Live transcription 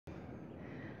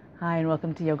Hi, and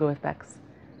welcome to Yoga with Becs.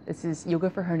 This is Yoga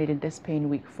for Herniated Disc Pain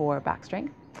Week 4 Back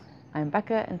Strength. I'm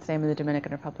Becca, and today I'm in the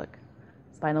Dominican Republic.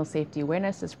 Spinal safety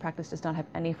awareness. This practice does not have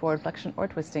any forward flexion or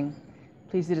twisting.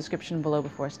 Please see the description below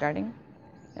before starting.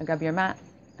 Now grab your mat,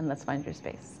 and let's find your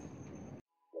space.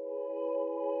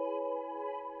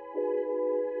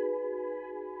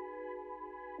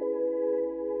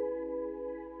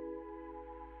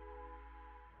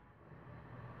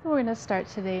 So we're going to start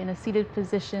today in a seated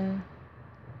position.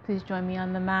 Please join me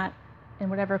on the mat in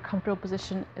whatever comfortable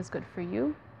position is good for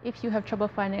you. If you have trouble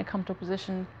finding a comfortable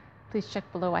position, please check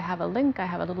below. I have a link, I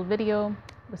have a little video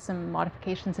with some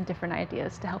modifications and different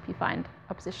ideas to help you find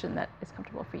a position that is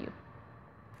comfortable for you.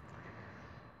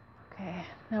 Okay,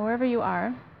 now wherever you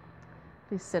are,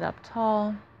 please sit up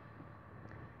tall,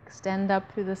 extend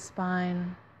up through the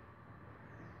spine,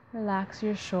 relax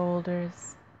your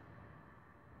shoulders.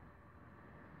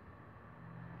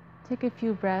 Take a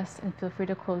few breaths and feel free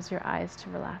to close your eyes to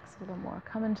relax a little more.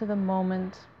 Come into the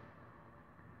moment.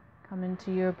 Come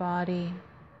into your body.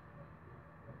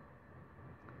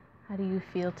 How do you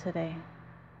feel today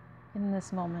in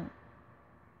this moment?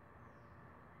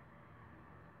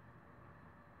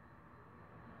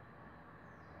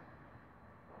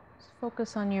 Just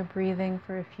focus on your breathing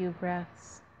for a few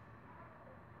breaths.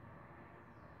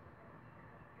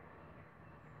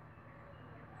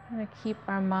 We're going to keep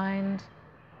our mind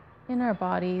in our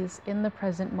bodies, in the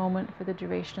present moment for the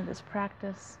duration of this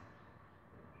practice.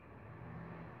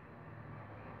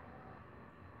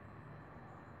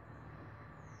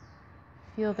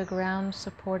 Feel the ground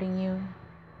supporting you,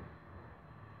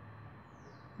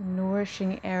 the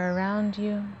nourishing air around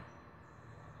you,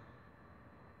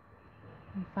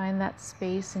 and find that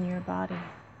space in your body.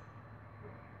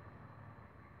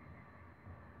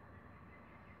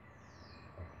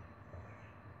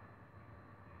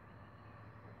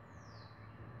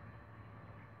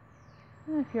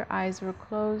 If your eyes were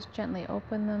closed, gently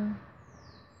open them.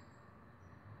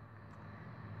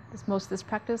 Most of this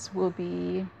practice will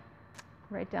be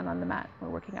right down on the mat. We're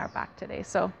working our back today.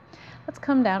 So let's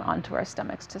come down onto our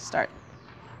stomachs to start.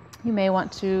 You may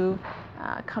want to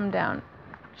come down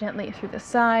gently through the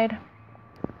side,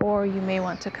 or you may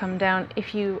want to come down,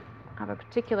 if you have a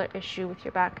particular issue with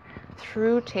your back,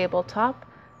 through tabletop,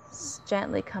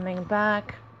 gently coming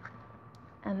back,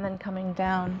 and then coming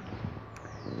down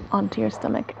onto your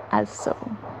stomach as so.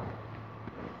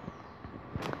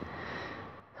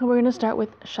 So we're going to start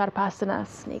with Sarpasana,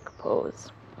 snake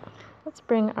pose. Let's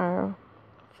bring our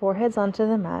foreheads onto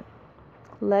the mat.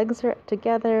 Legs are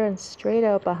together and straight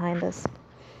out behind us.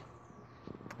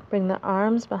 Bring the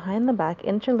arms behind the back,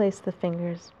 interlace the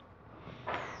fingers.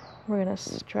 We're going to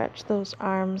stretch those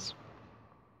arms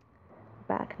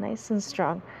back nice and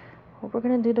strong. What we're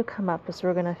going to do to come up is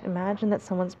we're going to imagine that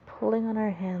someone's pulling on our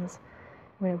hands.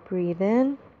 We're going to breathe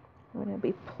in, we're going to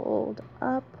be pulled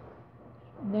up,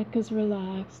 neck is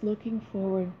relaxed, looking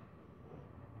forward,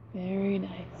 very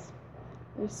nice.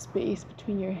 There's space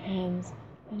between your hands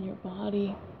and your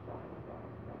body.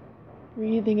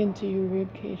 Breathing into your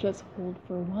rib cage, let's hold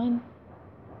for 1.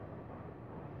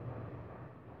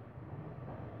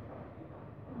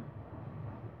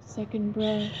 Second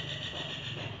breath.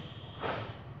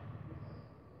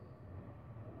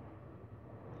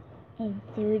 And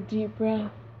third deep breath.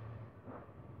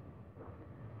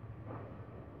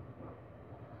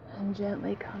 And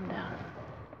gently come down.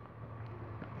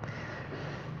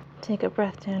 Take a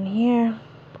breath down here.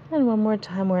 And one more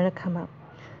time, we're going to come up.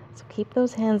 So keep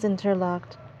those hands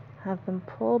interlocked. Have them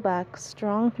pull back,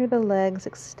 strong through the legs,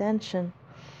 extension.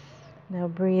 Now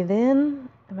breathe in.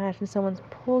 Imagine someone's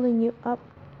pulling you up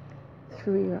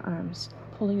through your arms,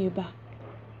 pulling you back.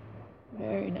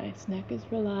 Very nice. Neck is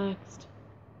relaxed.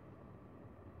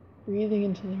 Breathing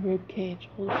into the rib cage.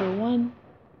 Hold for 1.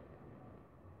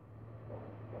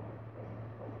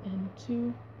 And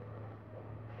 2.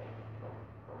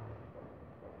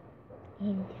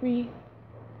 And 3.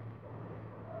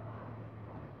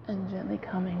 And gently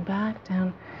coming back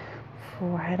down,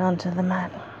 forehead onto the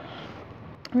mat.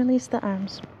 Release the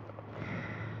arms.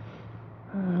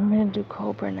 I'm going to do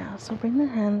cobra now. So bring the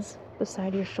hands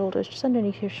beside your shoulders, just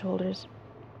underneath your shoulders.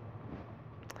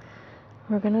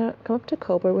 We're going to come up to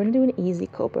cobra. We're going to do an easy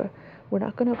cobra. We're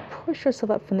not going to push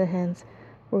ourselves up from the hands.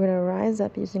 We're going to rise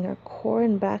up using our core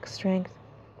and back strength.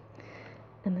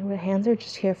 And then the hands are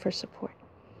just here for support.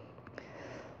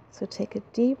 So take a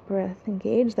deep breath,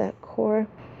 engage that core.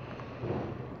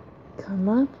 Come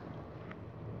up,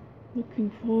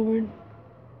 looking forward.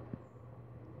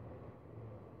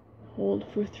 Hold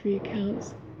for 3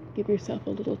 counts. Give yourself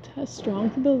a little test, strong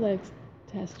through the legs.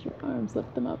 Test your arms,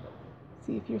 lift them up.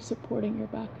 See if you're supporting your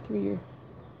back through your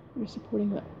You're supporting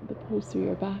the pose through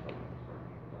your back.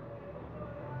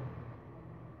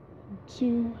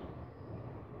 2,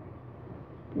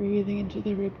 breathing into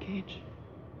the rib cage.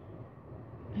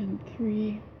 And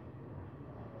 3,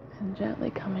 and gently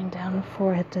coming down,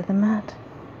 forehead to the mat.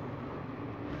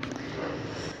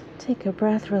 Take a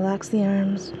breath, relax the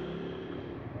arms.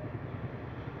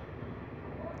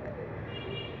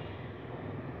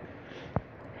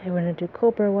 Okay, we're going to do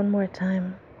cobra one more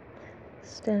time.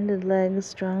 Extended legs,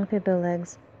 strong through the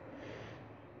legs.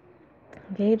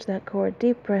 Engage that core,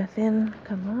 deep breath in,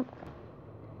 come up.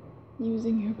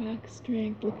 Using your back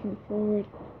strength, looking forward,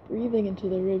 breathing into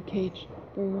the rib cage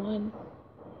for 1.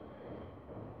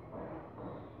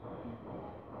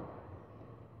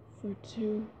 For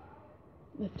 2,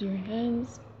 lift your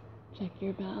hands, check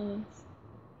your balance.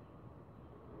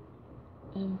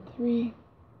 And 3,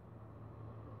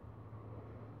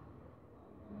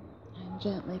 and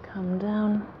gently come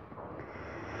down,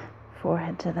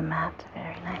 forehead to the mat.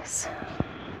 Very nice.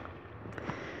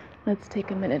 Let's take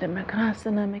a minute in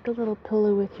Matsyandrasana. Make a little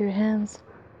pillow with your hands.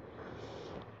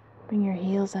 Bring your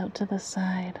heels out to the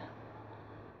side.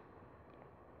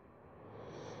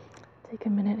 Take a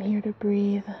minute here to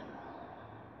breathe.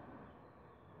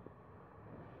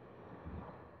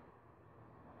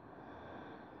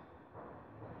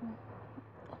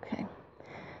 Okay,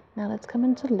 now let's come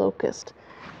into locust.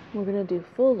 We're going to do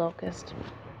full locust.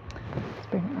 Let's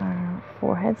bring our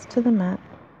foreheads to the mat.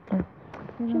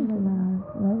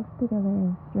 Legs together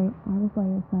and straight, arms by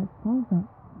your sides, palms up.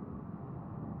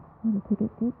 We're going to take a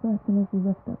deep breath in as we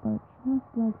lift up our chest,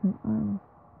 legs, and arms.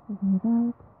 Breathe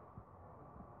out.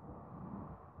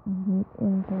 And breathe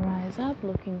in to rise up,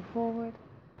 looking forward.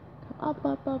 Come up,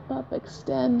 up, up, up.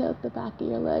 Extend out the back of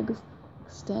your legs.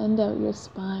 Extend out your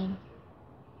spine.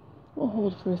 We'll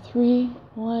hold for 3.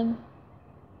 1,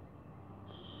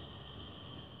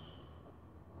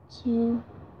 2,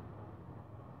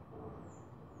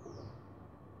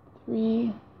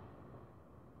 3,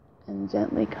 and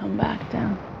gently come back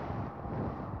down.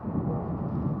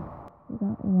 We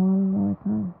got one more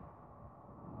time.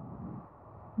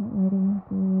 Get ready,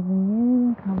 breathing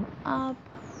in, come up,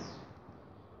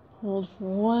 hold for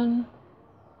 1,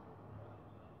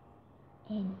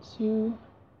 and 2,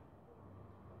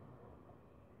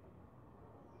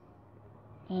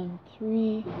 and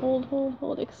 3, hold, hold,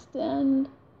 hold, extend,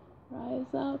 rise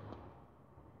up,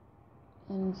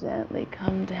 and gently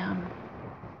come down.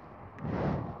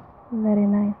 Very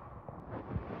nice.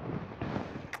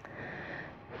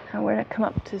 Now we're going to come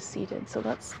up to seated. So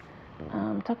let's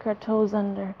tuck our toes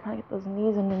under, kind of get those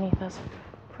knees underneath us.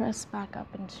 Press back up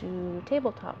into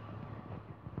tabletop.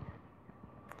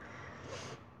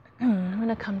 We're going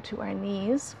to come to our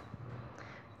knees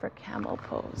for camel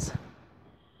pose.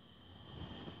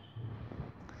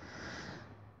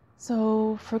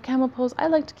 So for camel pose, I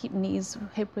like to keep knees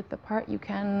hip width apart. You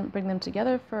can bring them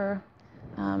together for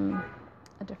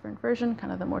a different version,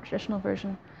 kind of the more traditional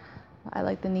version. I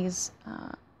like the knees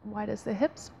wide as the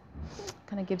hips.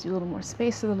 Kind of gives you a little more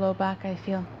space to the low back, I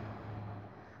feel.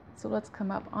 So let's come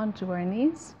up onto our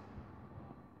knees.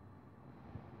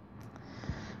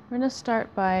 We're going to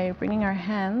start by bringing our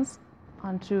hands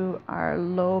onto our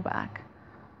low back,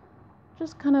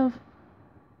 just kind of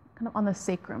on the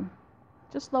sacrum.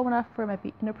 Just low enough where it might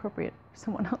be inappropriate for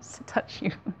someone else to touch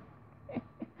you.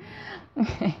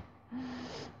 Okay.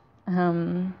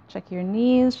 Check your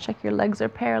knees, check your legs are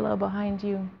parallel behind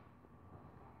you.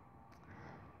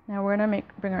 Now we're going to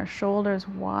bring our shoulders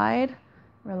wide,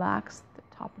 relax the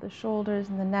top of the shoulders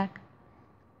and the neck.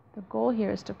 The goal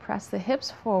here is to press the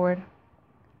hips forward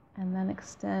and then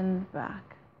extend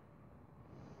back.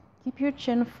 Keep your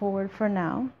chin forward for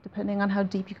now, depending on how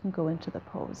deep you can go into the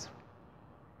pose.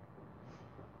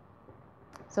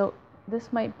 So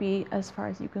this might be as far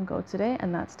as you can go today,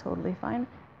 and that's totally fine.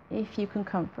 If you can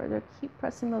come further, keep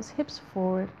pressing those hips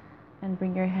forward and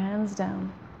bring your hands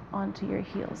down onto your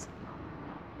heels.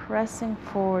 Pressing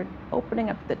forward, opening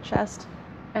up the chest,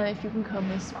 and if you can come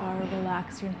this far,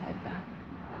 relax your head back.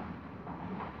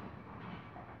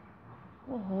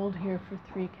 We'll hold here for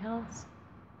 3 counts.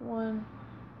 1,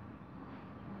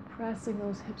 pressing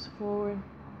those hips forward.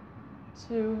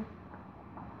 2,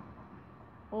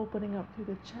 opening up through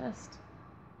the chest,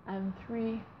 and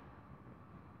 3,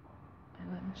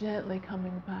 and then gently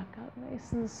coming back up,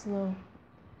 nice and slow,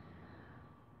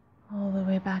 all the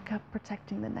way back up,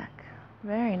 protecting the neck.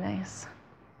 Very nice.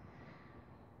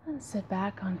 And sit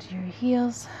back onto your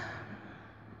heels.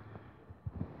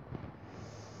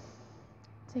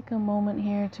 Take a moment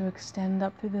here to extend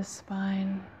up through the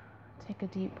spine. Take a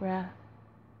deep breath.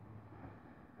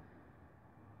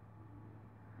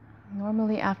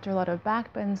 Normally after a lot of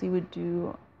back bends, you would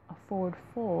do forward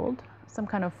fold, some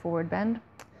kind of forward bend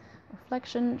or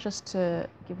flexion, just to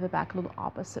give the back a little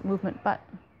opposite movement. But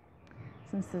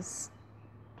since this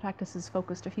practice is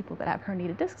focused to people that have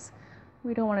herniated discs,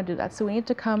 we don't want to do that. So we need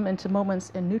to come into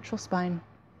moments in neutral spine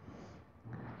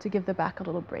to give the back a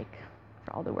little break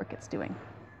for all the work it's doing.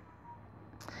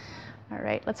 All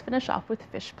right, let's finish off with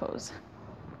fish pose.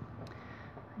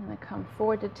 I'm going to come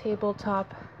forward to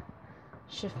tabletop,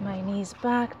 shift my knees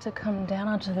back to come down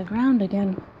onto the ground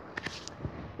again.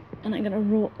 And I'm going to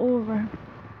roll over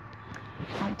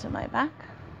onto my back.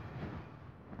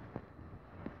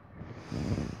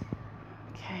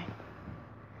 Okay.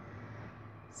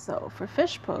 So for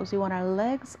fish pose, we want our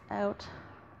legs out,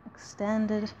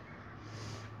 extended,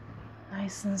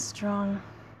 nice and strong.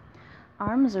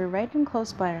 Arms are right and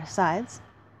close by our sides.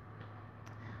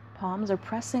 Palms are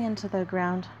pressing into the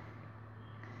ground.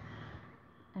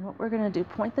 And what we're going to do,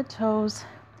 point the toes.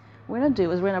 What we're going to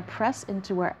do is we're going to press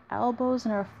into our elbows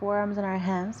and our forearms and our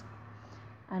hands.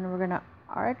 And we're going to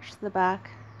arch the back,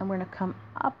 and we're going to come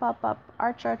up, up, up,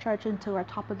 arch, arch, arch until our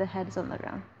top of the head is on the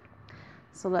ground.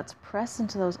 So let's press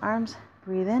into those arms.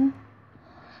 Breathe in.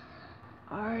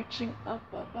 Arching up,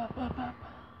 up, up, up, up.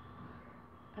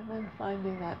 And then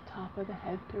finding that top of the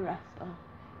head to rest on.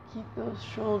 Keep those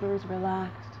shoulders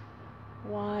relaxed,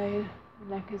 wide,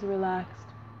 neck is relaxed.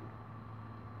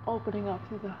 Opening up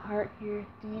through the heart here,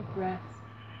 deep breaths.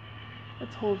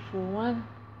 Let's hold for 1.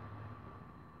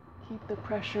 Keep the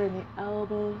pressure in the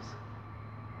elbows.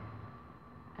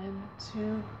 And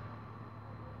 2.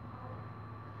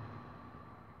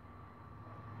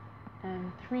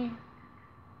 And 3.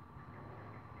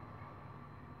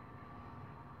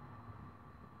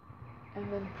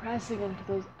 And then pressing into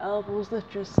those elbows,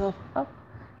 lift yourself up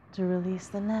to release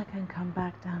the neck and come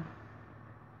back down.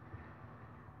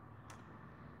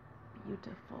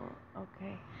 Beautiful.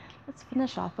 Okay, let's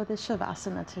finish off with this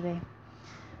Savasana today.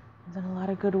 We've done a lot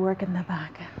of good work in the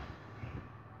back.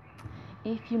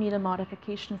 If you need a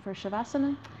modification for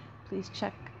Savasana, please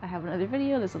check. I have another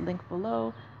video. There's a link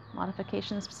below.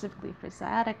 Modifications specifically for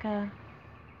sciatica.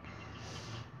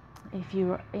 If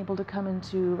you're able to come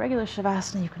into regular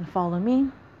Savasana, you can follow me.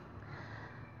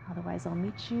 Otherwise, I'll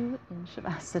meet you in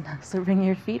Savasana. So bring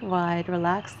your feet wide,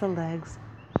 relax the legs.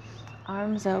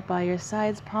 Arms out by your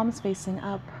sides, palms facing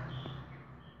up.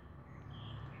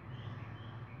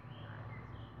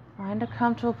 Find a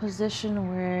comfortable position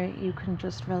where you can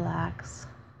just relax.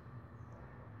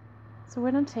 So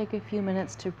we're going to take a few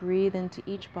minutes to breathe into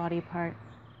each body part.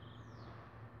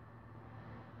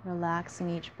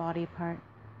 Relaxing each body part.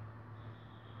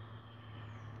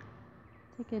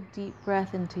 Take a deep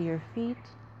breath into your feet.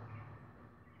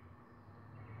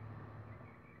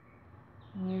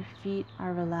 And your feet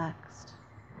are relaxed.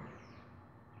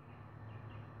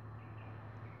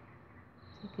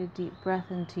 Take a deep breath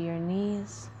into your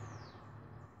knees.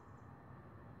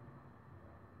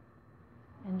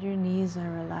 And your knees are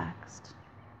relaxed.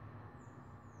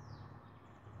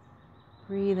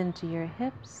 Breathe into your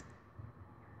hips.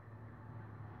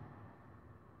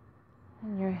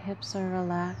 And your hips are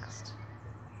relaxed.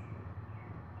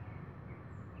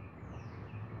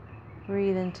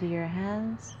 Breathe into your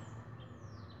hands.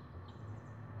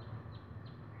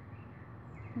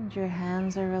 And your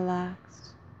hands are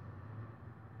relaxed.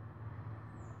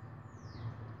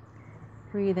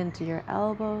 Breathe into your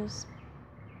elbows.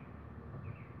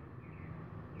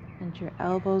 And your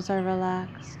elbows are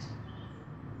relaxed.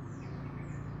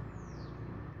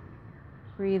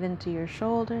 Breathe into your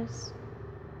shoulders.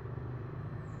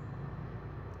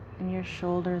 And your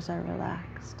shoulders are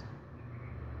relaxed.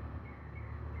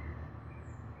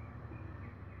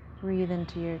 Breathe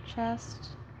into your chest.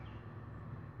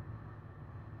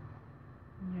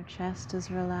 And your chest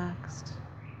is relaxed.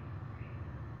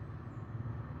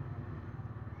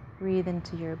 Breathe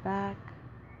into your back.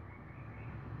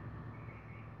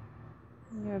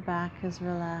 And your back is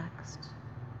relaxed.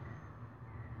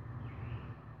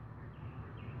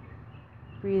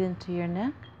 Breathe into your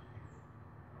neck.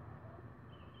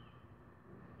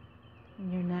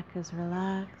 And your neck is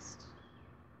relaxed.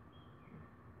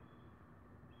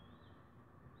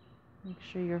 Make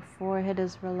sure your forehead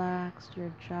is relaxed,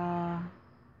 your jaw.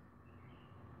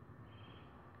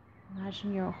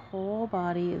 Imagine your whole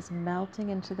body is melting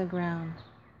into the ground,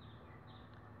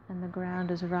 and the ground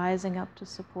is rising up to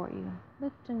support you,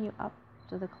 lifting you up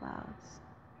to the clouds.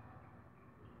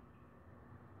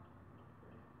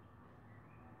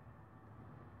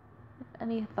 If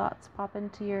any thoughts pop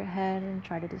into your head and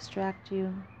try to distract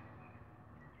you,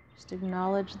 just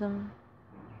acknowledge them.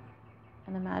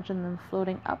 And imagine them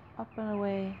floating up, up and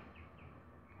away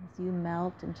as you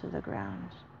melt into the ground.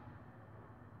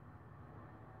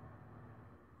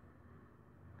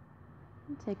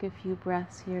 Take a few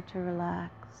breaths here to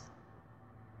relax.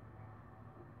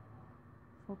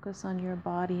 Focus on your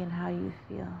body and how you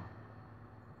feel.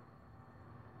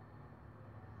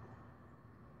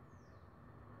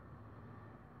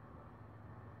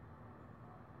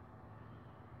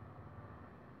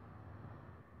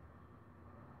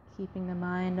 Keeping the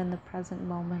mind in the present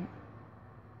moment.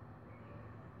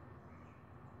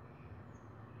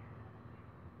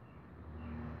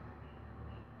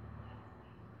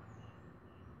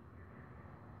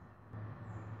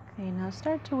 Okay, now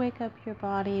start to wake up your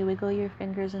body, wiggle your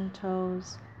fingers and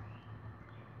toes.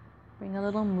 Bring a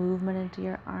little movement into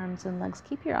your arms and legs.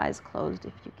 Keep your eyes closed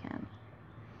if you can.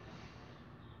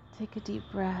 Take a deep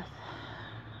breath.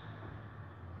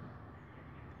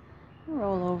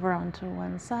 Roll over onto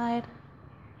one side.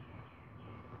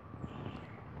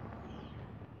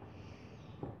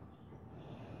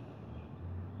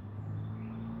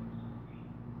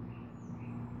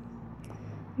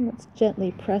 Let's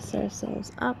gently press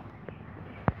ourselves up,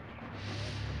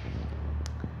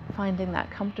 finding that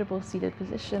comfortable seated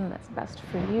position that's best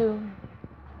for you.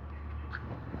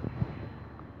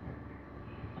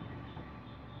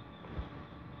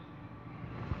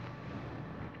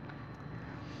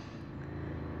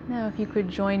 Now, if you could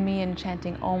join me in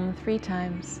chanting Om 3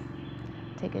 times.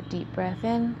 Take a deep breath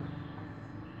in.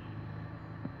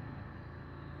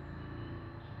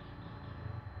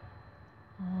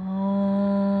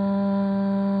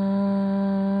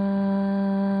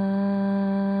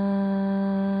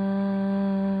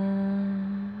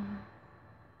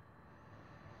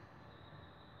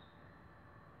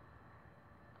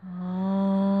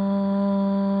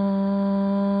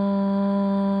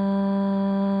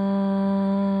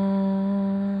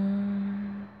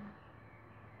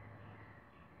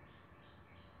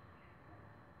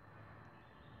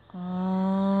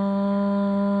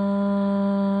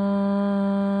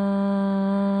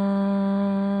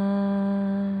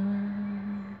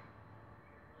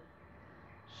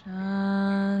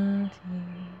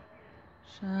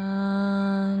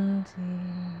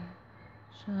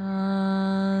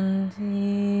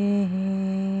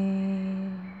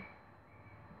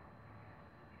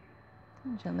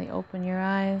 Gently open your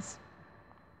eyes.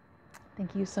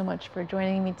 Thank you so much for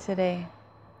joining me today.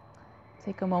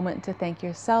 Take a moment to thank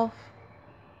yourself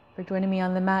for joining me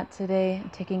on the mat today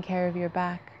and taking care of your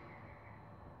back.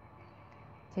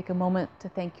 Take a moment to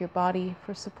thank your body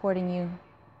for supporting you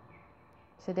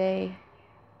today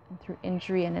and through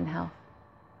injury and in health.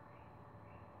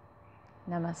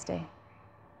 Namaste.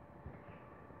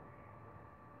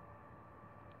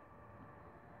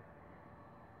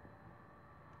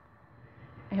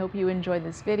 I hope you enjoyed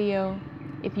this video.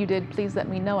 If you did, please let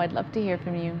me know. I'd love to hear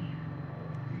from you.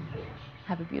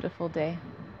 Have a beautiful day.